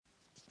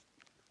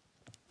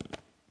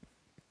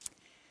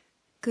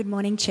Good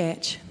morning,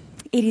 church.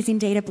 It is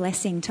indeed a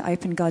blessing to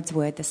open God's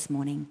word this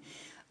morning.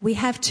 We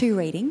have two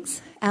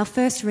readings. Our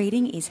first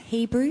reading is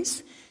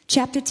Hebrews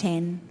chapter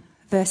 10,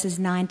 verses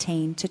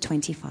 19 to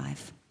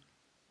 25.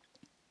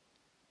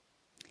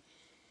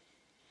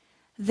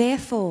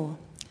 Therefore,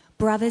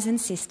 brothers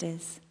and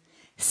sisters,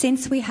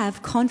 since we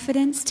have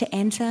confidence to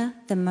enter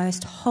the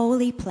most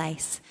holy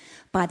place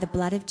by the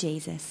blood of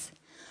Jesus,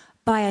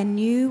 by a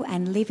new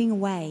and living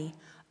way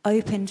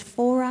opened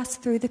for us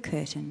through the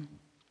curtain,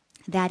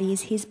 that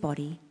is his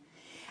body,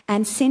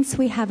 and since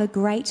we have a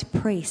great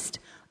priest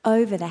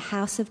over the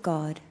house of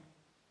God,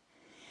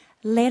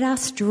 let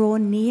us draw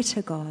near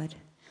to God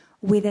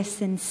with a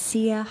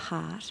sincere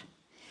heart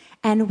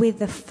and with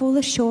the full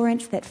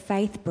assurance that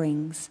faith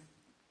brings,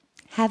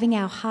 having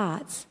our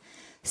hearts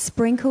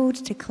sprinkled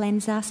to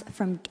cleanse us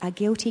from a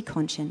guilty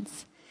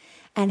conscience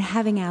and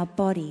having our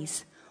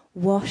bodies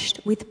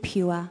washed with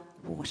pure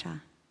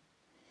water.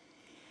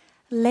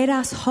 Let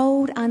us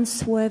hold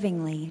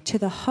unswervingly to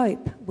the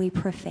hope we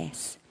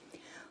profess,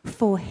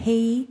 for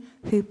he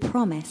who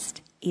promised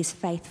is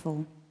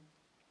faithful.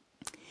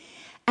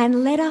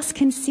 And let us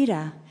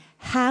consider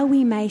how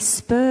we may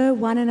spur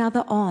one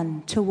another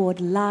on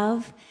toward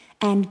love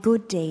and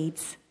good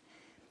deeds,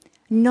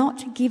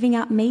 not giving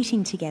up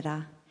meeting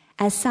together,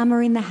 as some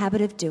are in the habit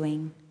of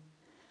doing,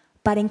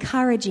 but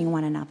encouraging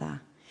one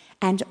another,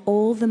 and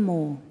all the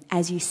more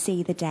as you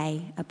see the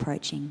day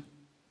approaching.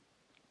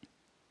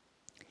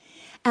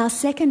 Our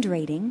second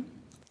reading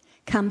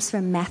comes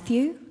from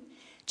Matthew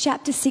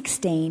chapter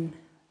 16,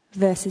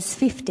 verses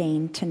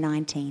 15 to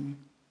 19.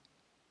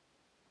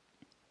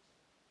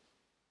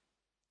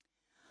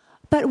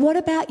 But what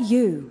about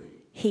you?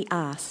 He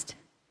asked.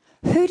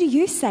 Who do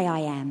you say I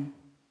am?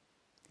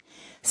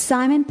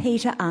 Simon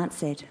Peter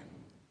answered,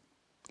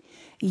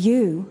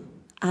 You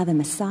are the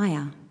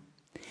Messiah,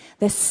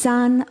 the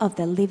Son of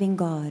the living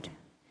God.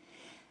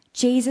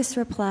 Jesus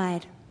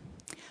replied,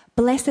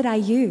 Blessed are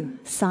you,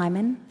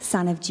 Simon,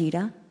 son of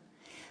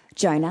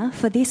Jonah,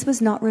 for this was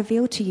not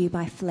revealed to you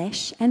by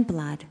flesh and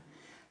blood,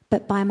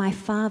 but by my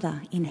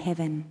Father in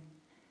heaven.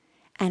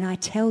 And I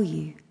tell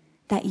you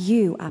that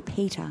you are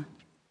Peter,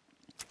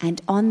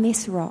 and on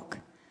this rock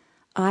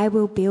I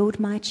will build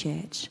my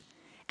church,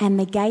 and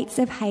the gates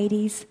of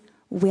Hades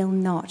will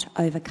not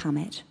overcome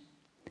it.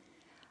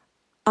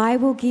 I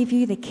will give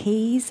you the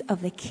keys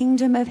of the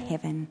kingdom of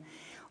heaven.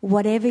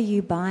 Whatever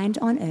you bind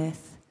on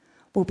earth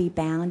will be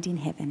bound in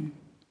heaven,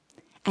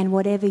 and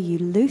whatever you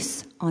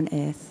loose on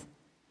earth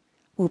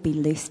will be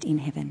loosed in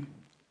heaven.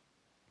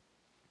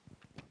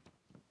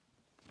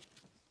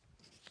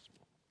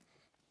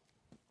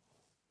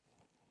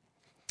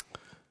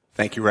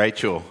 Thank you,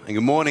 Rachel, and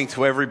good morning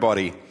to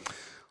everybody.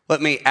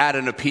 Let me add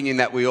an opinion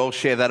that we all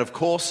share, that of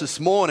course this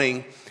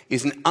morning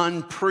is an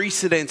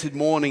unprecedented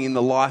morning in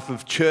the life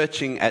of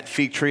churching at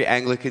Fig Tree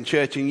Anglican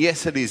Church, and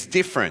yes, it is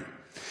different.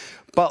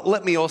 But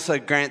let me also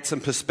grant some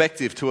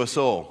perspective to us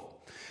all.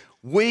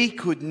 We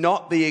could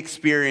not be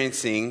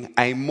experiencing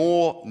a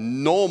more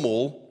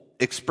normal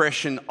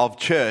expression of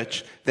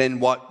church than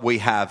what we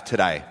have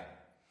today.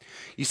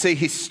 You see,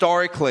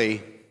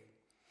 historically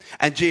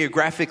and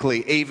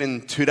geographically, even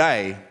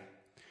today,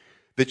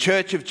 the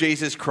Church of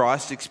Jesus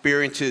Christ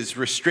experiences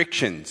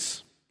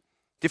restrictions,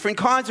 different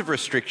kinds of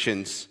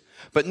restrictions,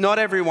 but not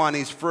everyone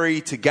is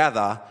free to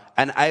gather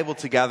and able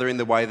to gather in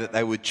the way that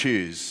they would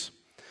choose.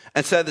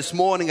 And so this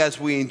morning, as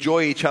we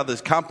enjoy each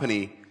other's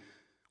company,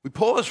 we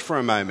pause for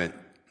a moment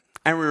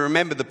and we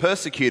remember the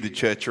persecuted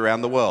church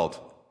around the world,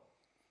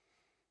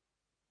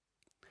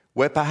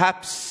 where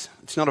perhaps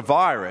it's not a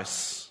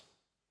virus,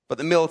 but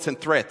the militant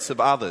threats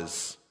of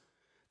others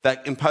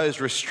that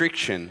impose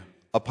restriction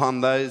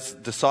upon those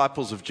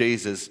disciples of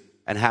Jesus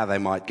and how they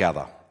might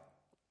gather.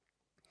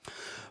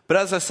 But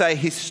as I say,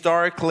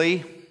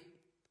 historically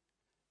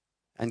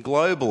and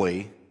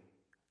globally,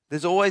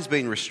 there's always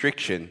been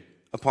restriction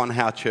upon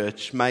how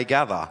church may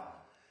gather.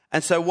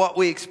 And so what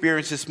we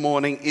experience this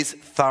morning is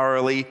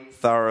thoroughly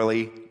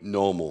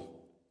normal.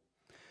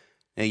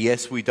 Now,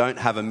 yes, we don't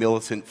have a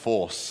militant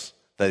force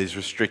that is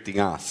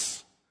restricting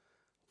us,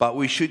 but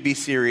we should be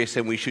serious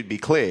and we should be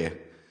clear.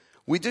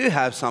 We do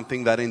have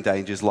something that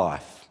endangers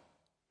life.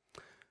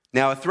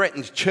 Now, a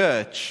threatened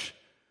church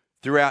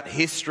throughout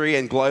history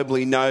and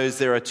globally knows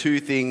there are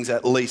two things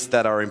at least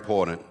that are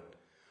important.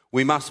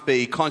 We must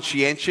be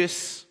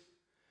conscientious,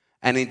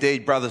 and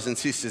indeed, brothers and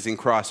sisters in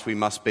Christ, we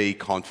must be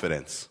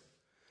confident.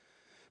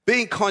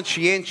 Being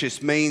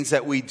conscientious means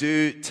that we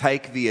do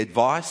take the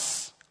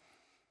advice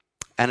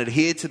and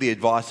adhere to the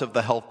advice of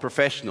the health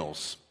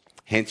professionals.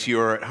 Hence,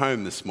 you're at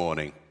home this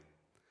morning.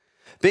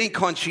 Being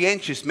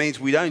conscientious means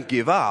we don't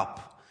give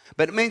up,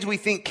 but it means we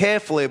think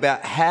carefully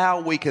about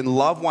how we can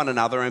love one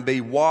another and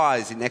be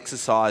wise in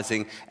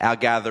exercising our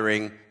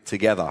gathering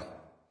together.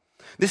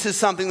 This is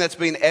something that's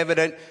been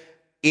evident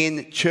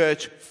in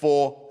church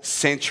for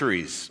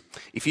centuries.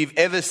 If you've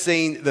ever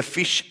seen the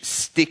fish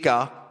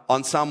sticker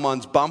on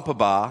someone's bumper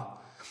bar,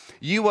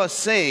 you are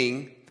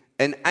seeing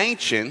an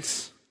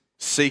ancient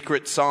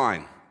secret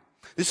sign.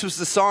 This was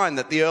the sign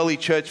that the early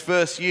church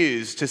first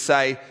used to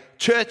say,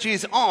 Church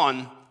is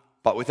on,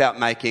 but without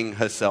making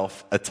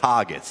herself a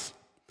target.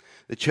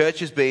 The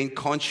church is being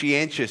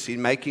conscientious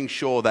in making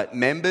sure that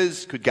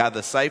members could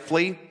gather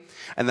safely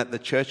and that the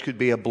church could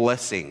be a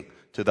blessing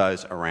to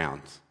those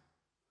around.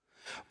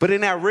 But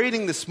in our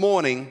reading this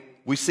morning,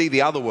 we see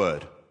the other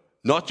word,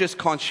 not just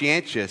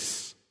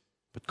conscientious,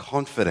 but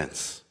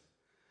confidence.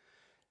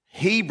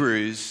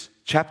 Hebrews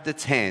chapter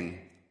 10,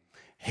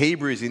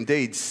 Hebrews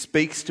indeed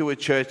speaks to a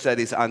church that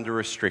is under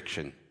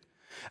restriction,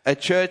 a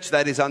church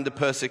that is under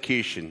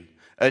persecution,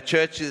 a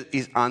church that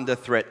is under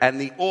threat. And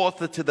the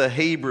author to the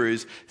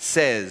Hebrews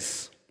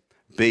says,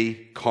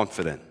 be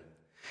confident.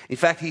 In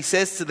fact, he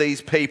says to these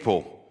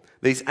people,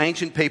 these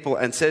ancient people,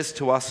 and says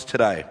to us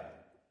today,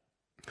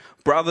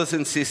 brothers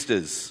and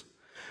sisters,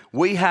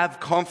 we have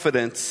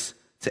confidence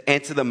to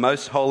enter the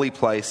most holy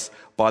place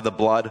by the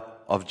blood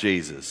of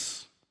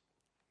Jesus.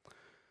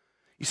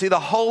 You see, the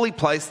holy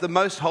place, the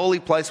most holy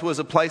place, was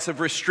a place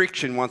of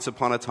restriction once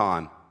upon a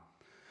time.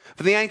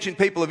 For the ancient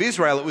people of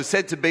Israel, it was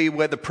said to be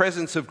where the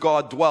presence of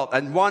God dwelt,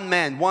 and one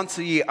man, once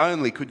a year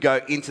only, could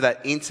go into that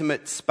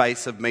intimate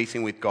space of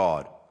meeting with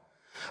God.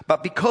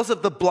 But because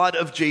of the blood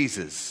of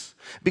Jesus,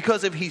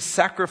 because of his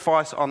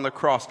sacrifice on the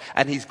cross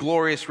and his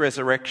glorious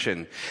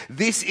resurrection,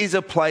 this is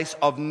a place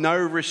of no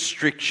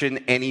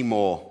restriction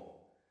anymore.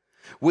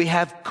 We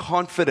have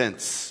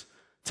confidence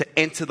to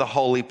enter the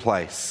holy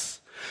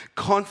place,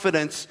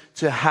 confidence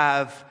to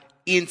have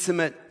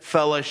intimate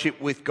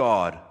fellowship with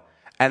God.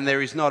 And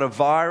there is not a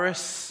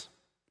virus,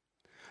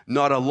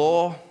 not a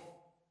law,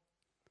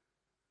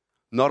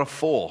 not a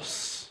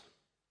force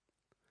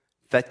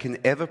that can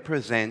ever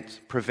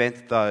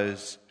prevent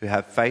those who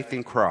have faith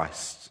in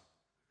Christ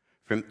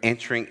from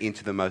entering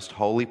into the most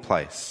holy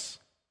place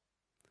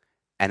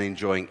and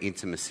enjoying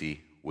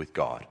intimacy with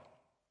God.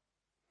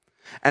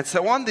 And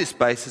so on this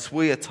basis,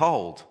 we are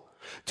told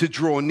to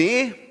draw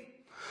near,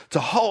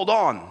 to hold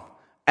on,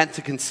 and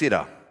to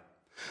consider.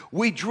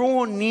 We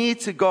draw near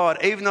to God,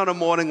 even on a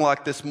morning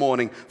like this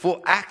morning,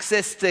 for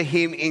access to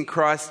him in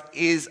Christ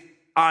is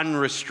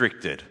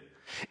unrestricted.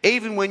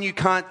 Even when you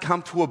can't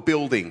come to a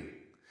building,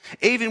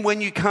 even when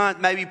you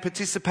can't maybe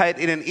participate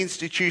in an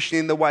institution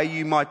in the way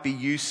you might be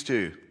used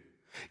to,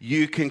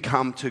 you can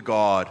come to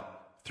God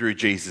through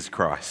Jesus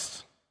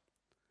Christ.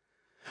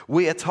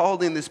 We are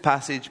told in this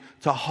passage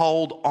to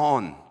hold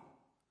on.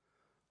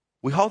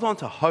 We hold on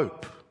to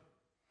hope.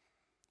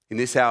 In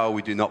this hour,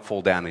 we do not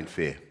fall down in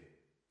fear.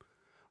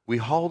 We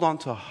hold on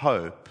to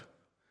hope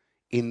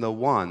in the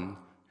one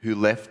who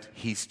left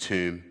his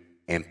tomb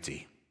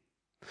empty.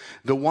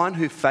 The one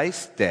who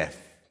faced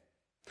death,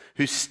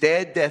 who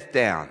stared death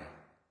down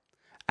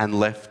and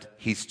left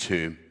his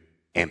tomb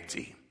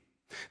empty.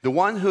 The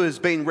one who has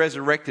been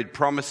resurrected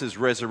promises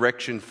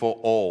resurrection for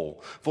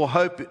all, for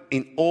hope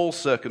in all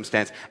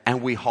circumstance,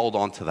 and we hold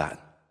on to that.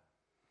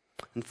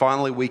 And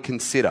finally, we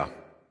consider.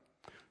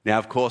 Now,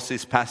 of course,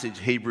 this passage,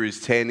 Hebrews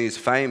 10, is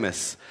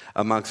famous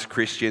amongst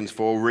Christians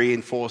for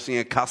reinforcing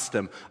a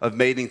custom of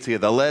meeting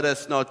together. Let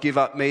us not give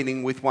up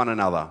meeting with one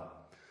another.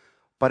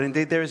 But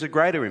indeed, there is a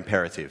greater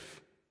imperative.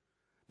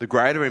 The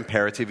greater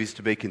imperative is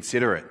to be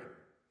considerate,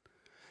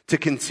 to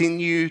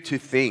continue to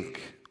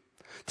think,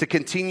 to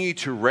continue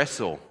to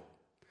wrestle.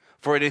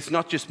 For it is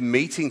not just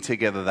meeting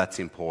together that's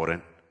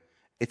important.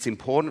 It's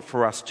important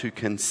for us to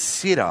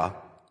consider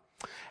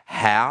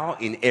how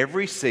in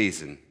every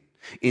season,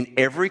 in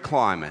every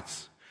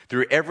climate,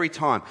 through every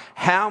time,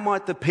 how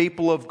might the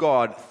people of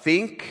God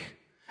think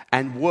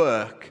and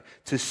work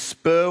to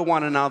spur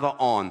one another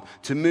on,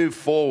 to move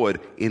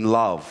forward in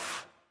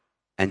love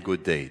and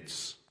good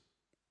deeds.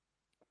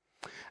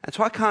 And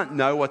so I can't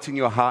know what's in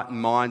your heart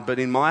and mind, but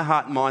in my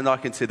heart and mind, I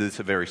consider this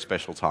a very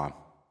special time.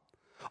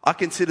 I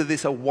consider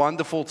this a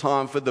wonderful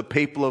time for the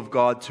people of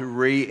God to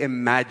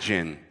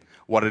reimagine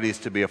what it is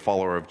to be a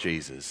follower of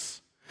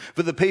Jesus.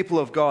 For the people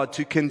of God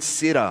to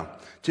consider,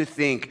 to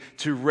think,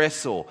 to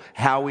wrestle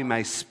how we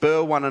may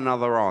spur one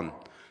another on,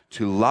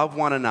 to love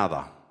one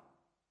another,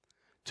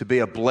 to be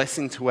a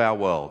blessing to our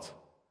world,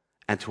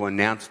 and to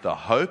announce the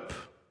hope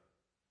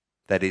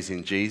that is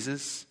in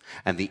Jesus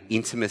and the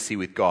intimacy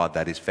with God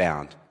that is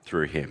found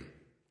through him.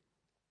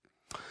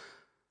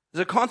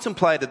 As I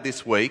contemplated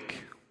this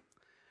week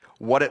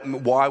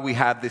why we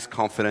have this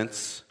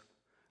confidence,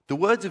 the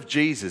words of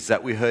Jesus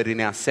that we heard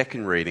in our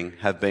second reading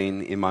have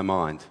been in my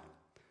mind.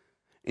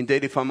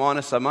 Indeed, if I'm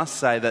honest, I must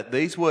say that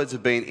these words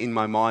have been in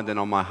my mind and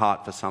on my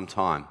heart for some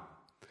time.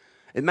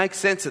 It makes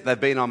sense that they've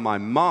been on my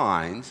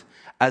mind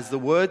as the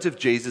words of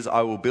Jesus,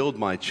 I will build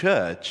my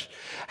church,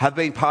 have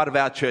been part of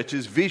our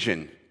church's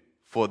vision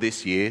for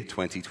this year,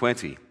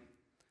 2020.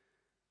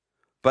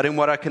 But in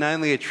what I can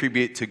only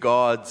attribute to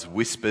God's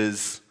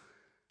whispers,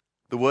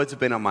 the words have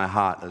been on my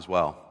heart as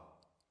well.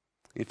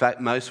 In fact,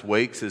 most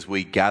weeks as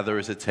we gather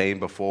as a team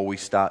before we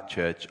start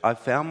church, I've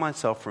found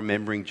myself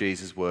remembering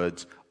Jesus'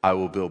 words, I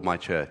will build my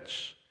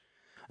church.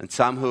 And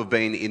some who have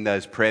been in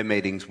those prayer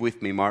meetings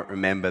with me might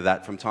remember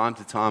that from time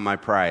to time I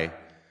pray,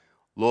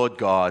 Lord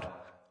God,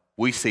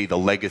 we see the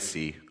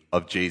legacy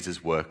of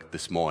Jesus' work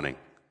this morning.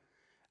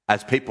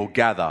 As people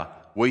gather,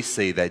 we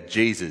see that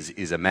Jesus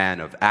is a man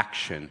of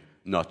action,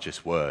 not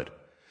just word.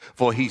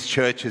 For his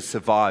church has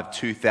survived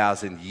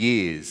 2,000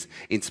 years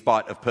in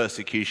spite of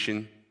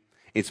persecution,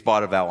 in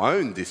spite of our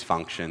own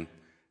dysfunction.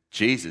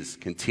 Jesus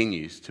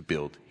continues to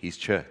build his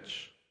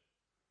church.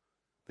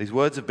 These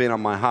words have been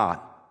on my heart,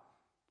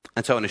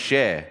 and so I want to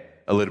share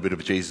a little bit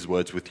of Jesus'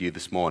 words with you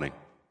this morning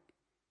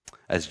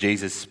as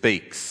Jesus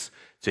speaks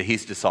to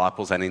his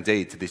disciples and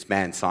indeed to this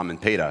man, Simon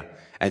Peter,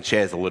 and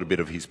shares a little bit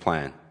of his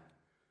plan.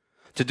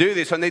 To do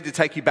this, I need to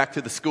take you back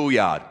to the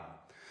schoolyard.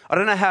 I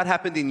don't know how it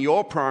happened in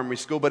your primary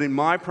school, but in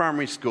my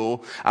primary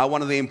school,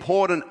 one of the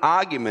important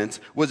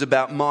arguments was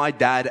about my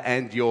dad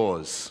and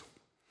yours.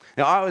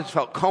 Now, I always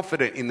felt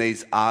confident in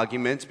these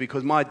arguments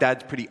because my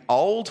dad's pretty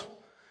old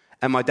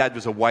and my dad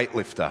was a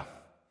weightlifter.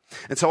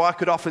 And so I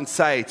could often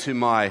say to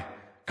my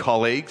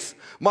colleagues,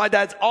 my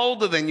dad's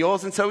older than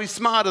yours and so he's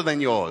smarter than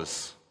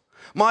yours.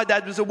 My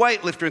dad was a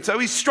weightlifter and so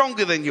he's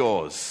stronger than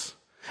yours.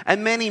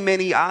 And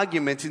many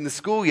arguments in the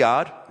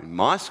schoolyard, in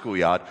my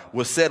schoolyard,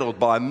 were settled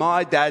by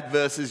my dad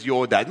versus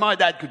your dad. My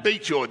dad could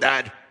beat your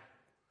dad.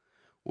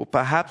 Well,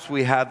 perhaps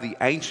we have the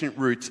ancient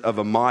roots of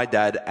a my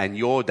dad and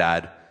your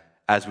dad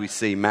as we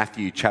see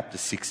Matthew chapter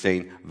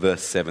 16,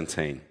 verse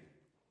 17.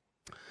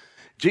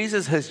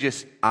 Jesus has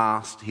just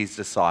asked his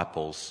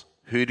disciples,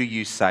 "Who do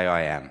you say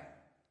I am?"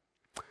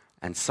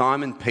 And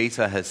Simon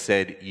Peter has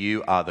said,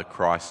 "You are the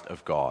Christ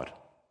of God."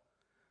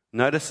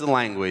 Notice the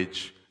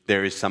language.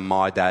 There is some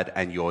my dad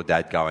and your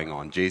dad going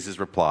on. Jesus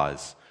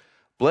replies,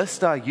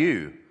 "Blessed are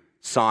you,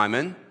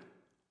 Simon,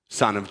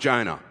 son of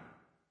Jonah."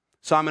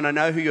 Simon, I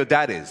know who your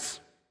dad is.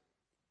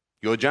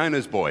 You're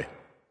Jonah's boy.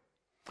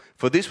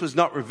 For this was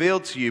not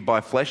revealed to you by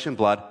flesh and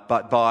blood,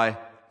 but by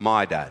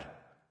my dad,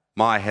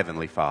 my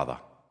heavenly Father.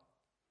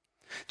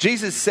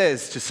 Jesus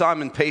says to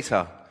Simon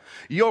Peter,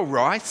 "You're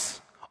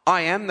right,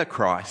 I am the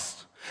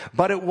Christ,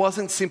 but it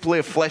wasn't simply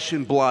a flesh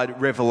and blood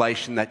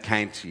revelation that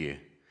came to you.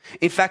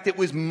 In fact, it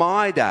was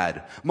my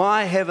dad,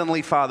 my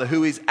heavenly Father,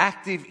 who is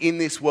active in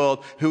this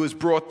world, who has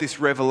brought this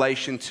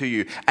revelation to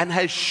you and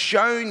has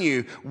shown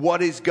you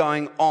what is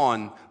going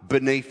on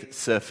beneath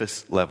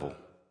surface level."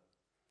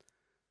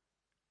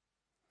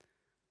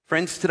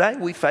 Friends, today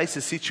we face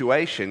a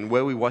situation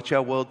where we watch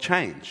our world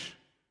change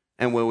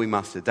and where we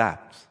must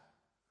adapt.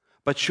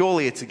 But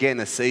surely it's again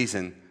a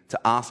season to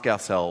ask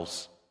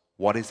ourselves,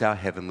 what is our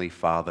Heavenly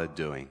Father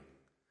doing?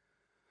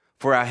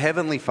 For our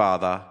Heavenly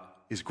Father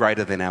is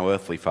greater than our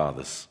earthly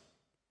fathers.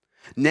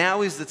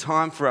 Now is the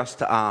time for us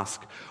to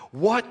ask,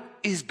 what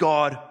is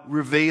God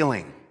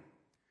revealing?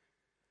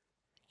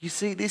 You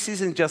see, this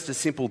isn't just a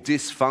simple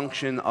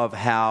dysfunction of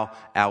how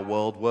our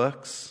world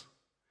works.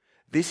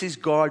 This is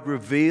God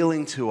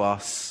revealing to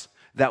us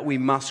that we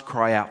must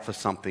cry out for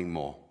something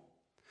more.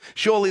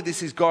 Surely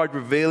this is God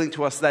revealing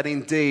to us that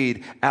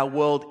indeed our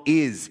world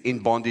is in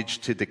bondage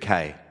to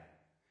decay.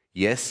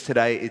 Yes,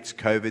 today it's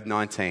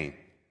COVID-19.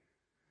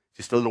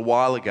 Just a little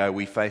while ago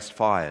we faced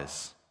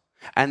fires.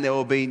 And there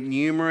will be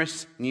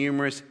numerous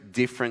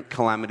different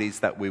calamities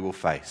that we will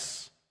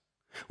face.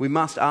 We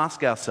must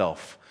ask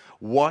ourselves,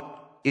 what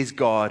is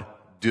God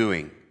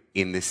doing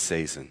in this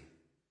season?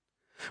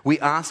 We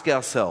ask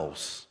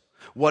ourselves,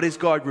 what is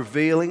God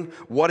revealing?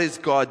 What is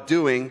God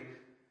doing?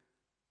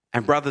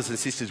 And brothers and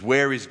sisters,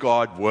 where is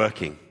God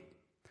working?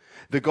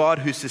 The God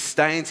who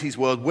sustains his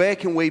world, where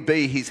can we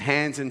be his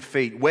hands and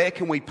feet? Where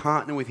can we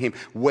partner with him?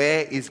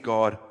 Where is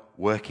God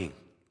working?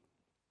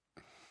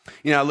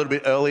 You know, a little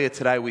bit earlier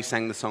today we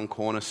sang the song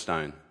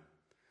Cornerstone.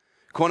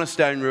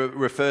 Cornerstone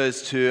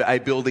refers to a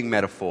building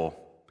metaphor.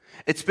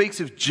 It speaks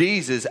of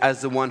Jesus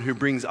as the one who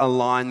brings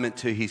alignment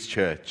to his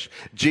church.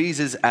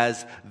 Jesus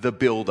as the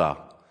builder.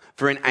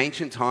 For in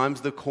ancient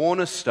times, the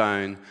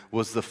cornerstone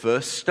was the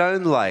first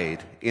stone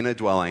laid in a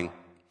dwelling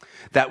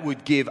that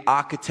would give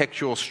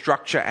architectural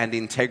structure and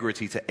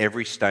integrity to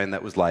every stone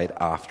that was laid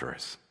after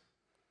it.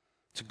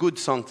 It's a good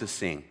song to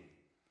sing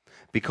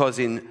because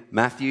in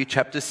Matthew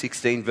chapter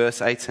 16,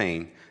 verse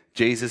 18,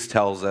 Jesus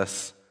tells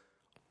us,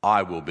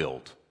 I will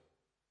build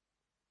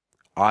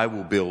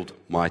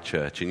my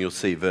church. And you'll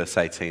see verse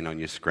 18 on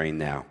your screen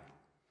now.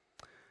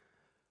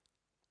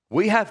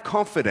 We have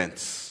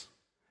confidence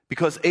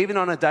because even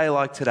on a day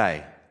like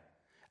today,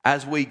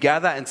 as we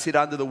gather and sit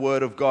under the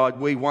word of God,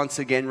 we once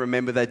again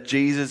remember that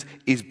Jesus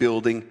is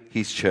building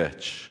his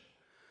church.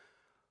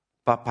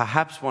 But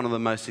perhaps one of the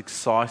most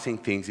exciting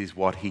things is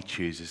what he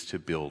chooses to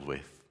build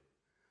with.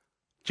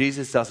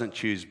 Jesus doesn't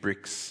choose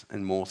bricks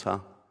and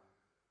mortar.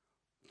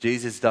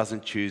 Jesus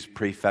doesn't choose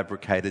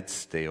prefabricated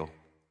steel.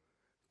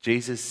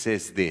 Jesus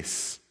says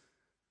this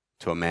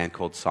to a man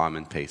called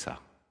Simon Peter,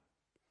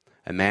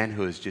 a man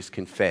who has just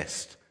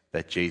confessed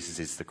that Jesus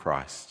is the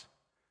Christ.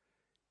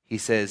 He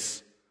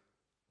says,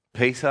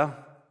 Peter,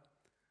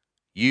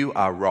 you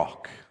are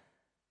rock.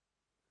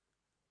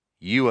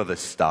 You are the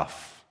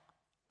stuff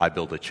I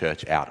build a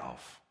church out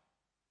of.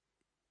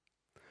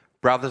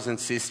 Brothers and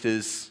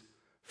sisters,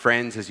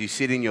 friends, as you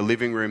sit in your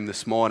living room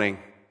this morning,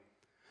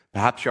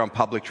 perhaps you're on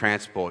public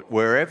transport,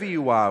 wherever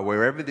you are,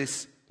 wherever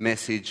this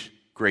message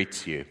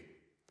greets you,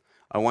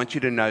 I want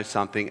you to know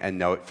something and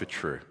know it for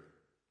true.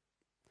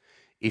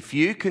 If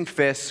you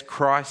confess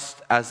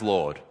Christ as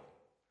Lord,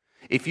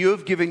 if you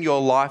have given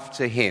your life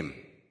to him,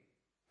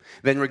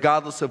 then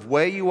regardless of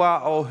where you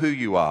are or who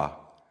you are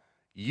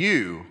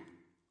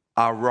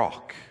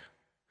rock.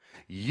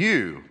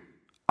 You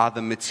are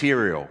the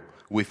material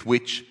with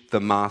which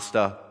the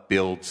Master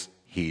builds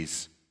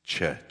his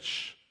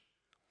church.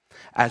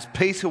 As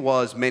Peter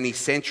was many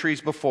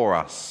centuries before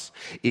us,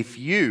 if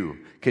you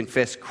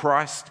confess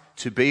Christ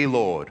to be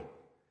Lord,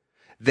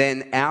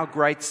 then our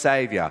great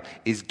Saviour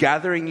is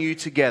gathering you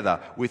together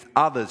with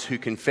others who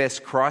confess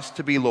Christ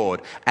to be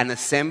Lord and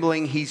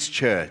assembling his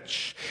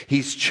church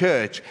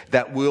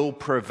that will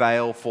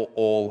prevail for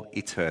all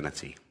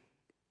eternity.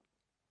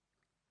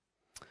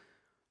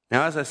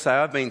 Now, as I say,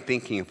 I've been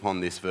thinking upon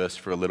this verse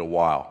for a little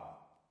while.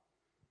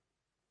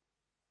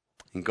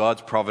 In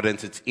God's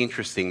providence, it's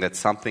interesting that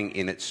something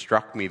in it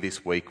struck me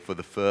this week for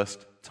the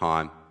first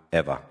time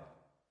ever.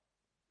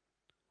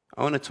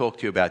 I want to talk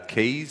to you about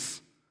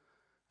keys,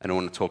 and I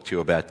want to talk to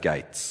you about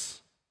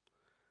gates.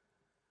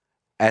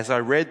 As I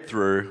read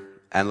through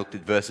and looked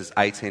at verses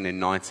 18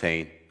 and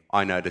 19,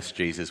 I noticed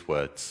Jesus'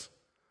 words.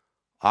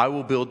 I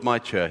will build my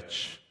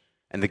church,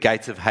 and the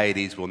gates of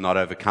Hades will not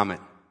overcome it.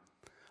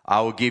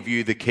 I will give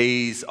you the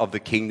keys of the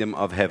kingdom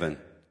of heaven.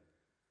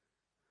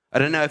 I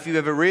don't know if you've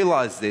ever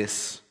realized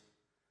this,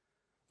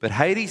 but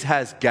Hades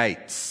has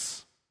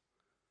gates,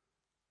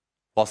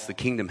 whilst the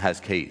kingdom has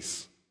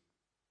keys.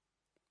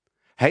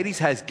 Hades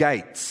has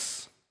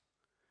gates,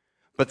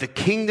 but the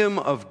kingdom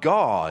of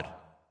God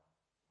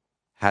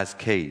has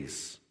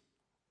keys.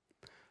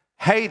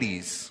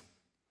 Hades,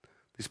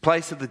 this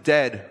place of the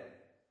dead,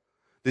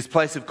 this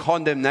place of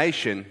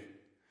condemnation,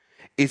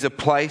 is a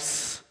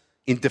place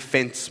in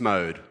defense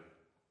mode.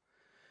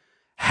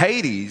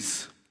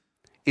 Hades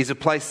is a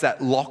place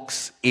that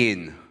locks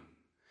in.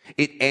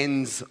 It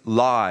ends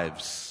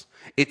lives.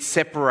 It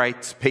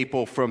separates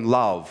people from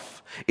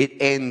love.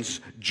 It ends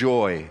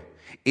joy.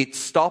 It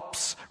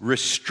stops,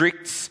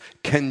 restricts,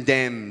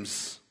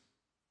 condemns,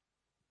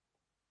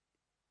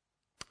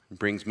 and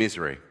brings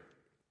misery.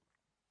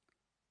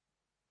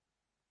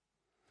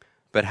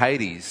 But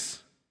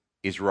Hades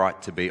is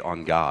right to be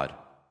on guard,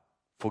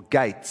 for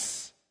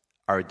gates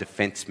are a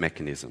defense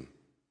mechanism.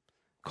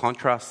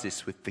 Contrast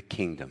this with the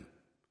kingdom.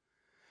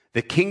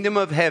 The kingdom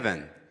of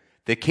heaven,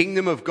 the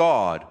kingdom of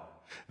God,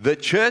 the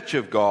church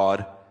of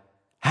God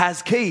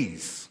has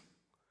keys.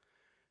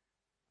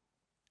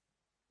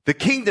 The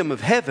kingdom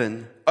of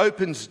heaven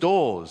opens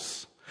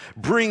doors,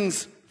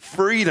 brings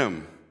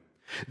freedom.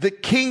 The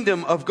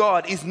kingdom of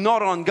God is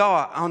not on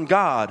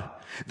guard.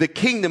 The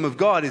kingdom of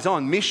God is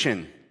on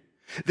mission.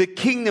 The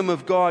kingdom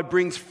of God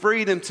brings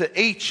freedom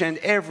to each and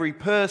every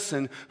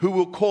person who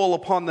will call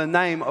upon the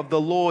name of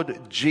the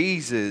Lord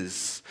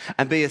Jesus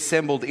and be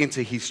assembled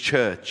into his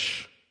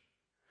church.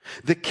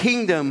 The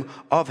kingdom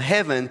of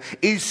heaven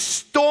is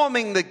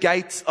storming the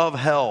gates of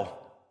hell,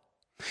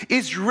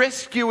 is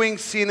rescuing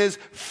sinners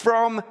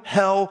from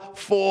hell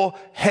for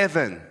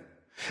heaven.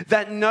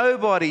 That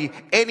nobody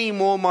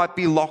anymore might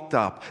be locked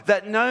up,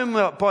 that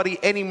nobody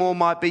anymore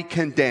might be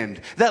condemned,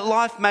 that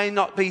life may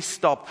not be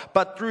stopped,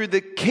 but through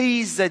the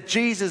keys that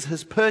Jesus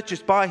has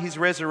purchased by his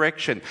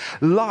resurrection,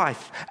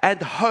 life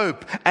and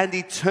hope and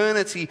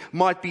eternity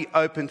might be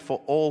opened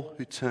for all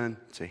who turn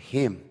to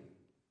him.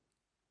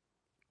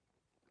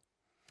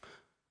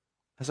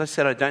 As I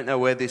said, I don't know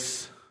where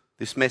this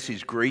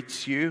message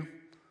greets you.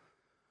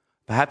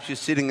 Perhaps you're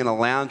sitting in a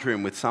lounge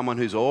room with someone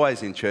who's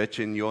always in church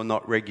and you're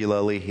not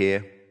regularly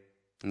here,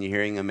 and you're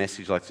hearing a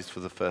message like this for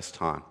the first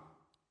time.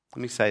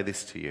 Let me say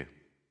this to you.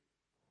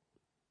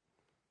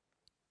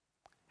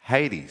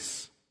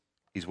 Hades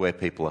is where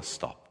people are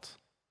stopped.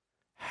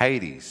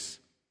 Hades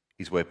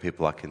is where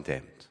people are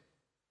condemned.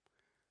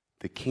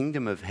 The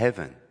kingdom of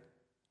heaven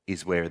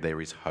is where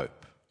there is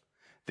hope.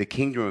 The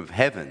kingdom of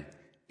heaven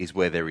is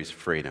where there is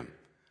freedom.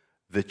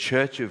 The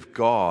church of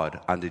God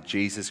under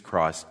Jesus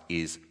Christ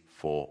is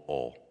for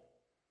all.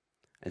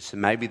 And so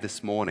maybe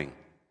this morning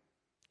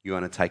you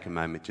want to take a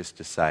moment just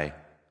to say,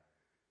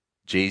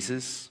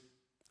 Jesus,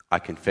 I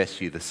confess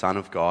you the Son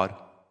of God,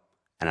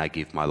 and I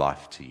give my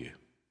life to you.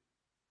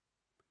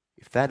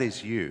 If that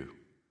is you,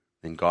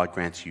 then God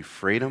grants you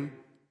freedom,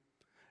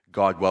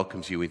 God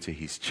welcomes you into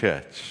his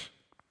church,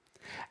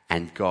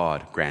 and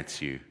God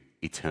grants you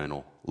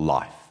eternal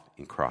life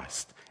in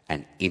Christ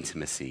and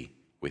intimacy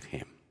with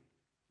him.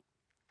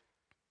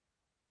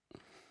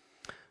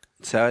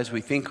 So as we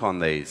think on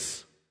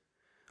these,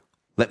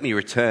 let me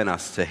return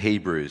us to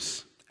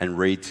Hebrews and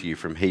read to you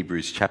from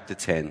Hebrews chapter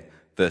 10,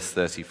 verse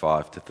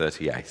 35 to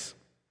 38.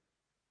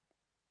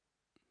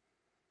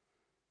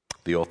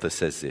 The author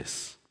says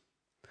this: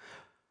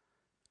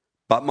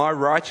 "But my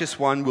righteous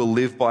one will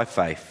live by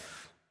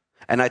faith,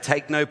 and I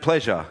take no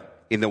pleasure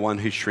in the one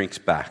who shrinks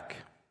back."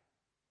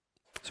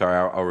 Sorry,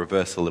 I'll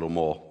reverse a little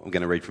more. I'm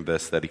going to read from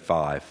verse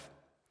 35.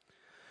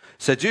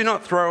 "So do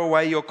not throw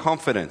away your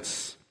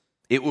confidence.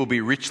 It will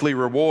be richly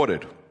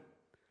rewarded.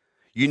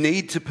 You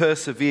need to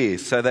persevere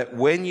so that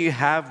when you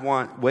have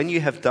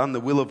done the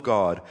will of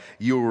God,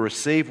 you will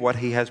receive what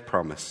he has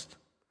promised.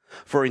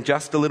 For in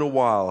just a little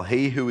while,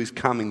 he who is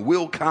coming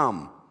will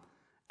come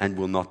and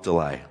will not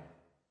delay.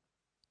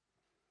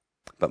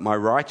 but my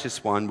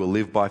righteous one will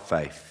live by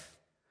faith,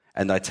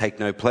 and I take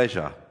no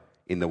pleasure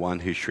in the one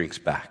who shrinks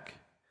back."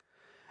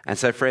 And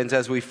so, friends,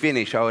 as we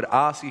finish, I would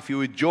ask if you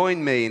would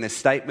join me in a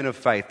statement of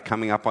faith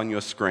coming up on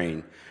your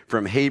screen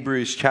from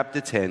Hebrews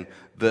chapter 10,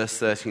 verse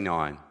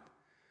 39.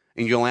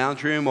 In your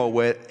lounge room or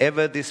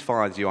wherever this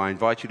finds you, I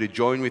invite you to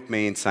join with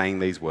me in saying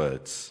these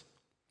words.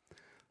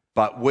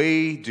 "But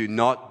we do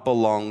not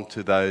belong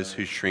to those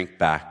who shrink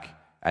back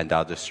and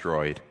are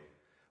destroyed,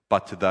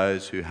 but to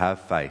those who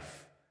have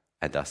faith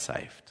and are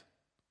saved."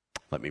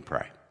 Let me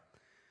pray.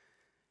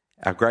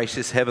 Our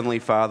gracious Heavenly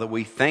Father,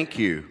 we thank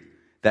you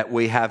that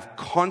we have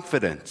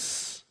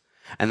confidence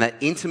and that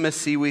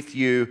intimacy with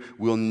you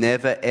will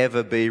never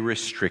ever be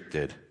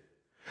restricted.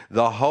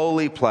 The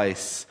holy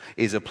place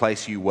is a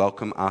place you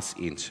welcome us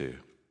into.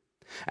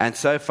 And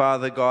so,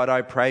 Father God,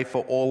 I pray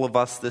for all of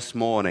us this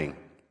morning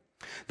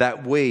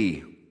that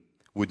we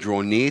would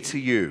draw near to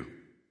you,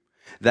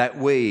 that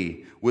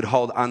we would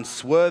hold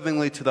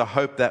unswervingly to the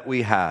hope that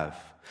we have,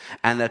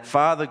 and that,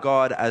 Father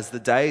God, as the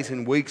days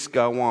and weeks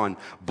go on,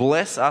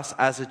 bless us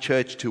as a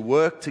church to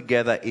work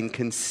together in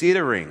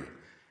considering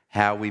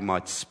how we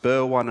might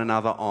spur one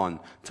another on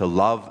to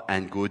love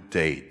and good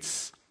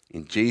deeds.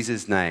 In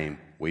Jesus' name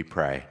we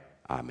pray.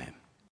 Amen.